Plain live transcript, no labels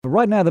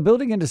right now, the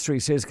building industry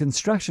says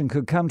construction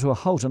could come to a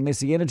halt unless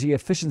the Energy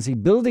Efficiency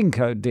Building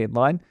Code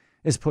deadline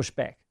is pushed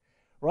back.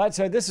 Right,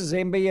 so this is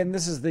MB and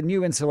this is the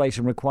new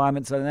insulation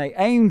requirements, and they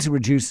aim to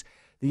reduce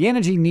the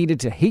energy needed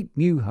to heat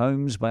new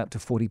homes by up to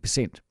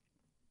 40%.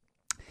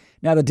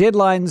 Now, the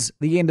deadline's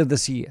the end of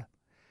this year.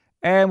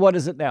 And what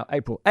is it now?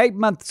 April. 8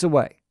 months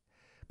away.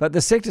 But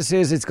the sector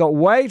says it's got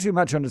way too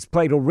much on its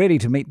plate already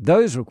to meet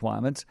those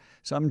requirements.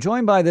 So I'm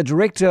joined by the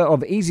director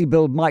of Easy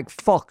Build, Mike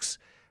Fox.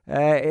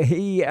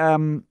 Easy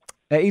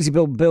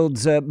Build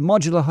builds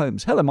modular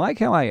homes. Hello, Mike.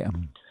 How are you?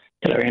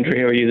 Hello, Andrew.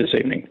 How are you this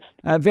evening?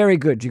 Very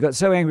good. You got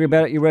so angry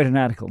about it, you wrote an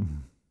article.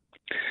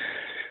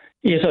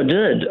 Yes, I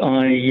did.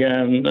 I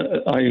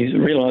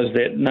realised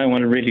that no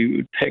one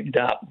really picked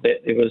up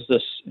that there was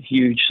this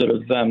huge sort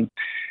of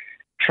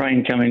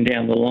train coming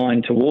down the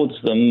line towards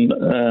them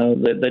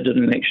that they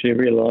didn't actually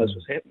realise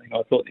was happening.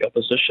 I thought the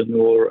opposition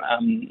or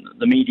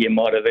the media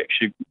might have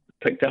actually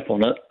picked up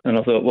on it, and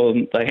I thought, well,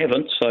 they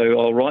haven't, so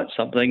I'll write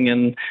something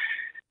and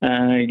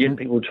get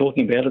people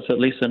talking about it so at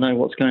least they know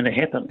what's going to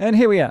happen. And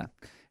here we are.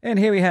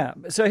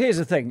 So here's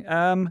the thing.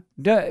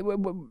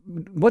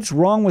 What's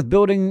wrong with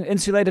building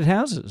insulated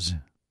houses?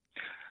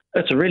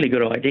 It's a really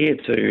good idea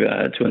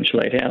to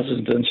insulate houses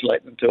and to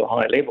insulate them to a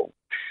high level.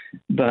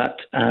 But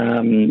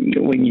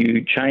when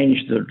you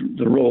change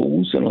the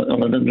rules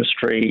on an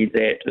industry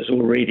that is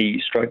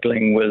already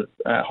struggling with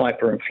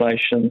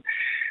hyperinflation,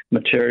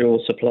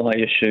 material supply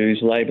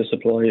issues, labour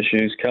supply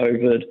issues,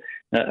 COVID,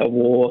 a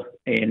war,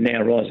 and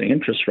now rising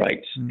interest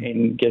rates,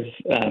 and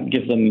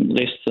give them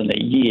less than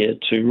a year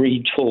to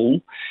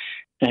retool,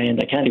 and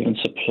they can't even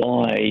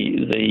supply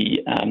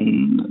the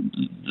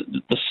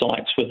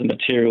sites with the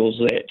materials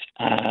that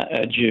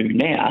are due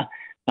now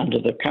under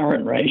the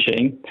current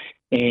regime,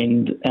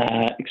 and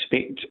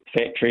expect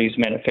factories,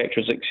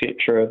 manufacturers,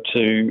 etc.,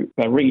 to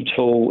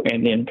retool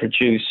and then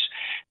produce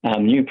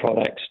new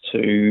products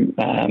to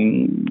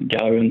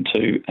go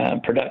into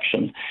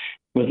production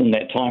within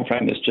that time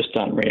frame is just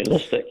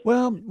unrealistic.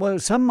 Well,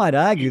 some might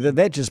argue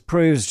that just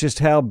proves just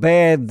how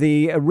bad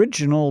the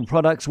original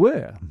products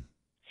were.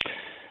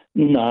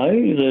 No,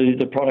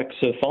 the products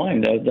are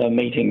fine. They're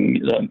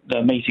meeting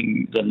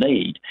the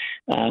need.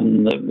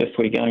 If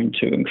we're going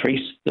to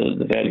increase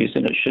the values,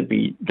 then it should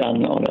be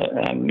done on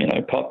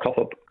a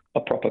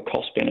proper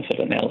cost benefit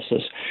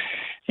analysis.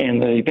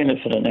 And the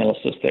benefit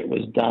analysis that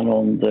was done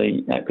on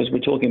because we're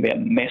talking about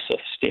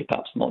massive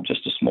step-ups, not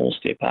just a small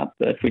step-up.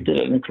 But if we did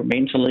it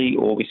incrementally,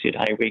 or we said,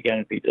 hey, we're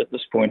going to be at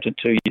this point in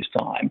 2 years'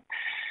 time,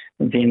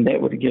 then that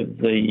would give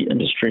the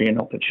industry an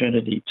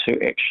opportunity to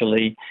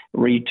actually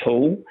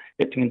retool.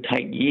 It can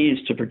take years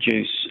to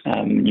produce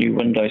new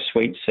window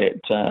suites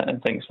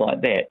and things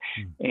like that.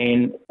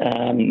 And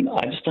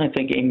I just don't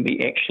think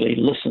MB actually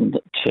listened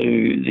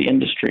to the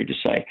industry to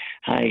say,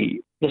 hey,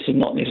 this is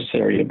not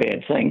necessarily a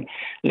bad thing.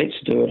 Let's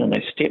do it in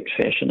a stepped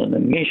fashion, in a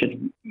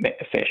measured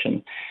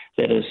fashion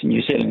that is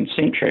New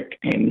Zealand-centric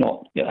and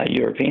not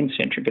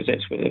European-centric, because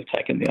that's where they've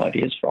taken the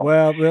ideas from.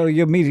 Well,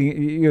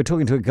 you're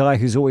talking to a guy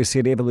who's always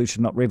said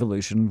evolution, not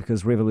revolution,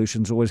 because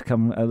revolutions always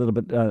come a little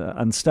bit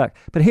unstuck.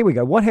 But here we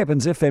go. What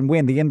happens if and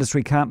when the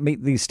industry can't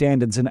meet these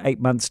standards in 8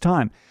 months'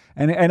 time?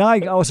 And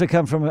I also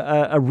come from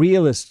a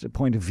realist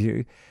point of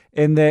view,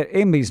 in that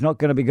MB's not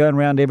going to be going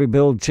around every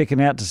build checking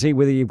out to see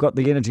whether you've got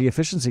the energy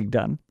efficiency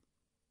done.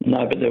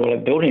 No, but there will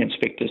have building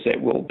inspectors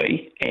that will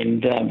be,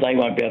 and they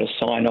won't be able to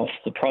sign off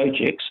the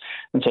projects,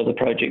 and so the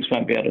projects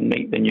won't be able to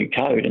meet the new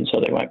code, and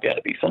so they won't be able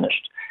to be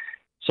finished.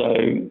 So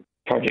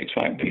projects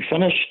won't be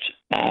finished,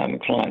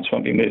 clients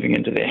won't be moving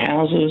into their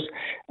houses,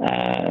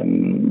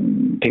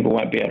 people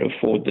won't be able to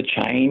afford the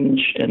change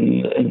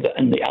in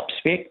the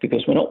up-spec,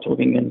 because we're not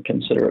talking in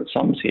considerate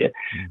sums here.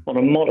 On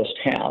a modest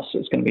house,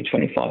 it's going to be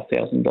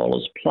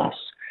 $25,000 plus.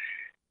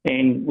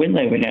 And when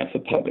they went out for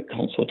public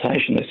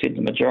consultation, they said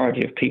the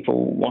majority of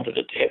people wanted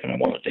it to happen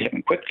and wanted it to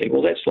happen quickly.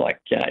 Well, that's like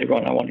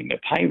everyone wanting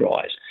a pay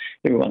rise.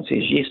 Everyone says,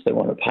 yes, they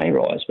want a pay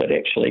rise, but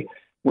actually,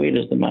 where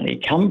does the money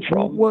come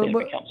from? It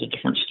becomes a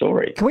different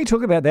story. Can we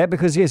talk about that?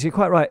 Because, yes, you're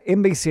quite right.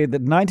 MB said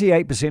that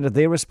 98% of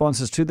their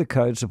responses to the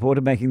code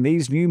supported making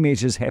these new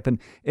measures happen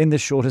in the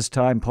shortest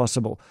time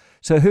possible.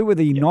 So who were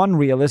the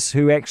non-realists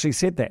who actually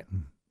said that?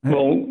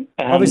 Well,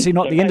 obviously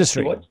not the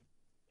industry.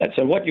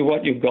 So what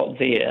you've got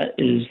there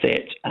is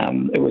that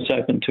it was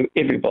open to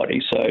everybody.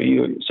 So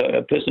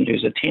a person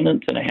who's a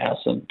tenant in a house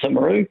in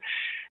Timaru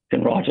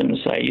can write in and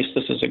say, yes,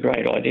 this is a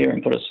great idea,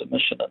 and put a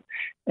submission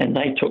in. And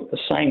they took the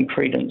same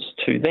credence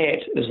to that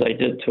as they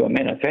did to a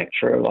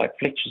manufacturer like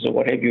Fletcher's or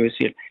what have you, who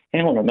said,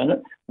 hang on a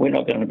minute, we're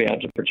not going to be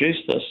able to produce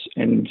this.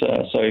 And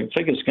so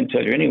figures can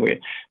tell you anywhere.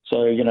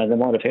 So, they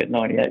might have had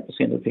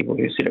 98% of people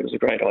who said it was a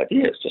great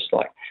idea. It's just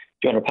like,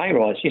 do you want a pay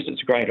rise? Yes,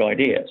 it's a great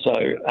idea. So,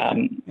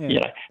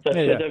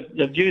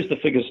 they've used the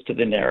figures to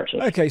their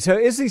narrative. Okay, so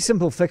is the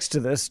simple fix to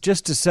this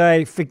just to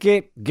say,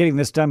 forget getting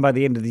this done by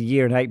the end of the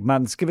year in 8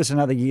 months, give us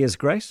another year's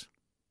grace?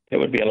 It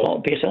would be a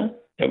lot better.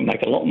 It would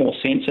make a lot more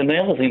sense. And the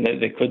other thing that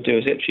they could do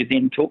is actually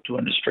then talk to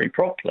industry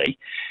properly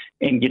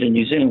and get a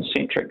New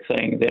Zealand-centric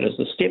thing that is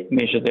a step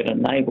measure that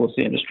enables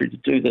the industry to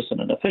do this in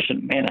an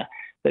efficient manner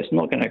that's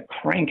not going to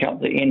crank up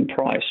the end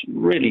price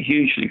really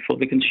hugely for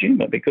the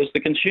consumer, because the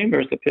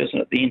consumer is the person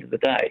at the end of the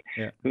day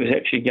who is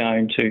actually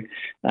going to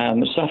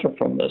suffer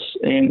from this.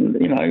 And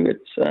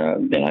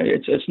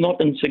it's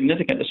not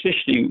insignificant,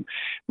 especially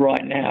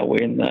right now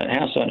when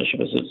house ownership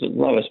is at its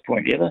lowest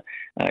point ever,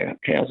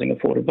 housing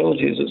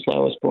affordability is its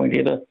lowest point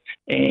ever,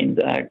 and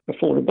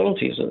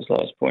affordability is at its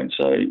lowest point.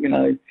 So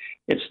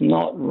it's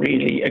not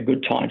really a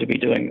good time to be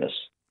doing this.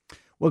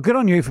 Well, good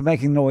on you for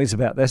making noise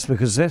about this,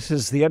 because this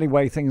is the only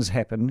way things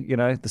happen.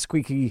 The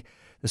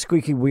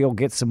squeaky wheel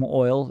gets some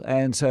oil.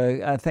 And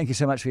so thank you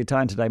so much for your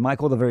time today,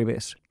 Mike. All the very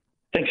best.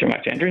 Thanks very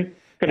much, Andrew.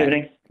 Good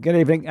evening. Good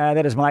evening.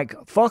 That is Mike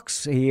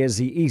Fox. He is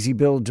the Easy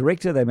Build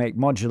director. They make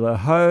modular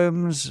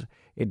homes.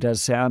 It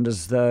does sound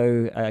as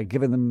though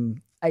giving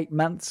them 8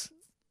 months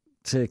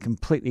to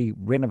completely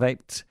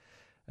renovate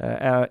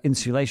our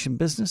insulation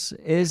business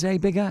is a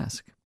big ask.